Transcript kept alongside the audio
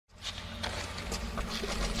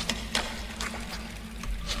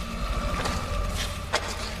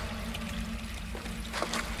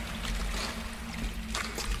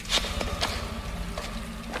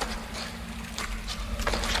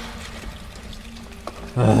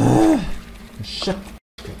Shut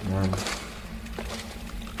up, man.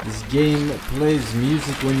 This game plays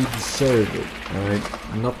music when you deserve it,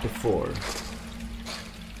 alright? Not before.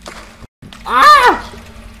 Ah!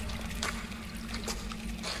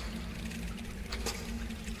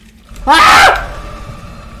 Ah! Ah!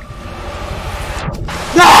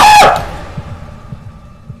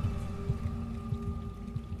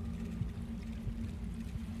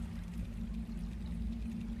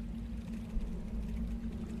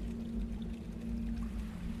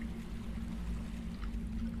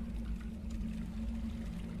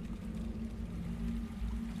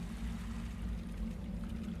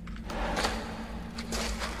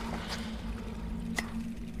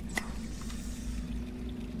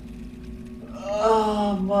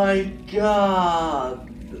 Oh my god!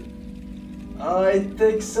 Oh, it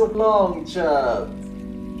takes so long, chat.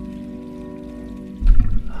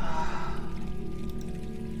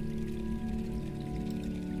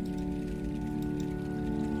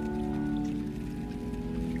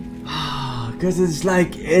 Cause it's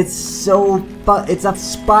like, it's a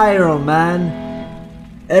spiral, man.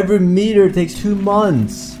 Every meter takes 2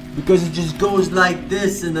 months. Because it just goes like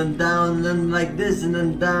this and then down and then like this and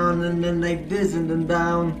then down and then like this and then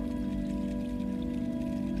down.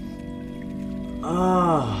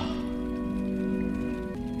 Ah.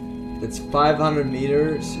 It's 500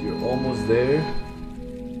 meters, you're almost there.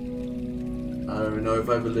 I don't even know if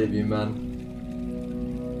I believe you, man.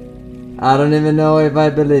 I don't even know if I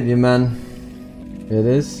believe you, man. It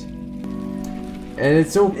is. And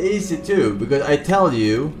it's so easy too, because I tell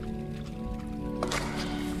you,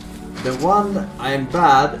 the one I'm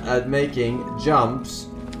bad at making jumps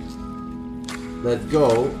that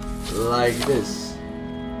go like this.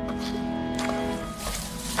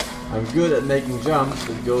 I'm good at making jumps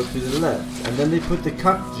that go to the left. And then they put the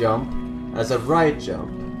cut jump as a right jump.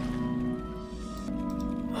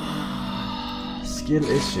 Skill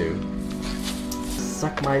issue.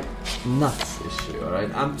 Suck my nuts issue, alright?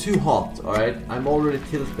 I'm too hot, alright? I'm already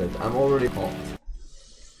tilted. I'm already hot.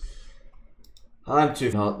 I'm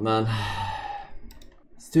too hot, man.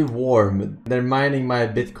 It's too warm. They're mining my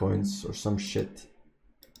bitcoins or some shit.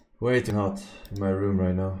 Way too hot in my room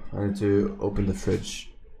right now. I need to open the fridge.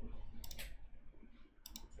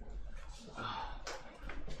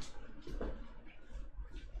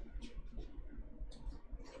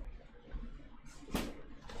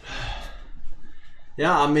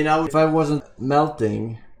 Yeah, I mean, if I wasn't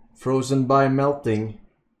melting, frozen by melting,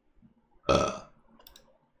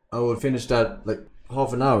 I would finish that like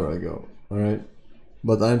half an hour ago, alright?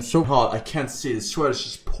 But I'm so hot, I can't see. The sweat is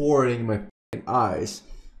just pouring in my eyes.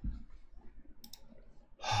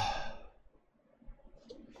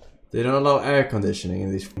 They don't allow air conditioning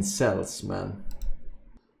in these cells, man.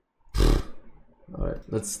 Alright,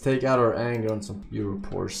 let's take out our anger on some viewer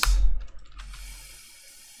reports.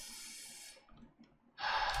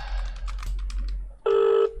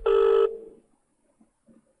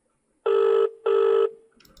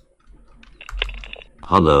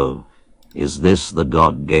 Hello. Is this the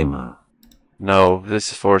God Gamer? No,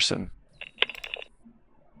 this is Forsen.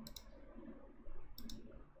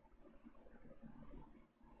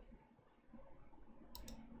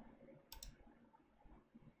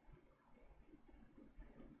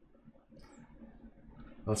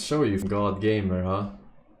 I'll show you, God Gamer, huh?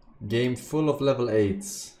 Game full of level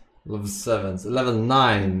 8s, level 7s, level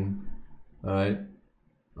 9. Alright.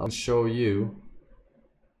 I'll show you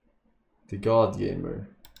the God Gamer.